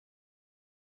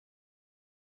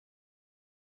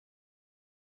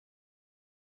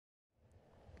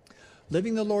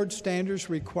Living the Lord's standards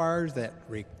requires that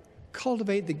we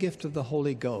cultivate the gift of the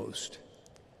Holy Ghost.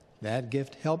 That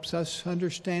gift helps us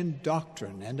understand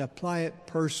doctrine and apply it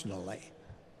personally.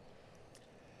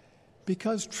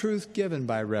 Because truth given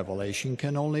by revelation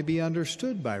can only be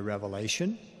understood by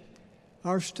revelation,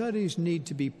 our studies need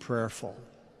to be prayerful.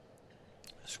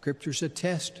 Scriptures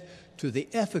attest to the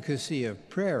efficacy of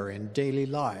prayer in daily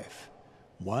life.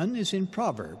 One is in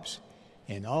Proverbs,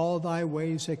 "In all thy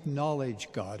ways acknowledge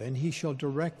God, and he shall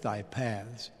direct thy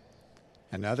paths."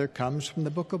 Another comes from the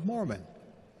Book of Mormon,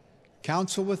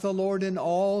 "Counsel with the Lord in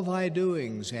all thy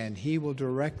doings, and he will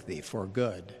direct thee for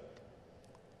good."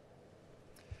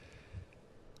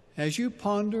 As you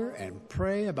ponder and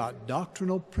pray about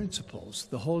doctrinal principles,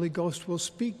 the Holy Ghost will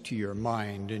speak to your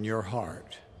mind and your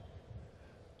heart.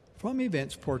 From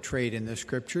events portrayed in the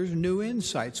Scriptures, new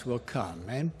insights will come,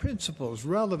 and principles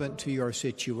relevant to your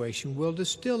situation will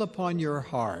distill upon your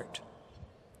heart.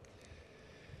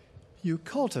 You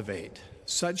cultivate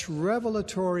such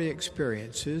revelatory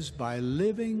experiences by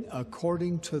living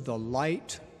according to the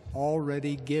light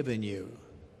already given you,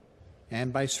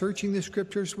 and by searching the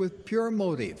Scriptures with pure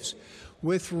motives,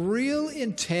 with real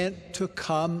intent to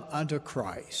come unto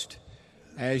Christ.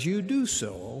 As you do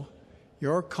so,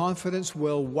 your confidence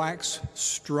will wax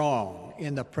strong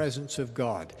in the presence of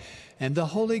God, and the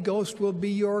Holy Ghost will be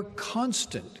your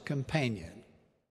constant companion.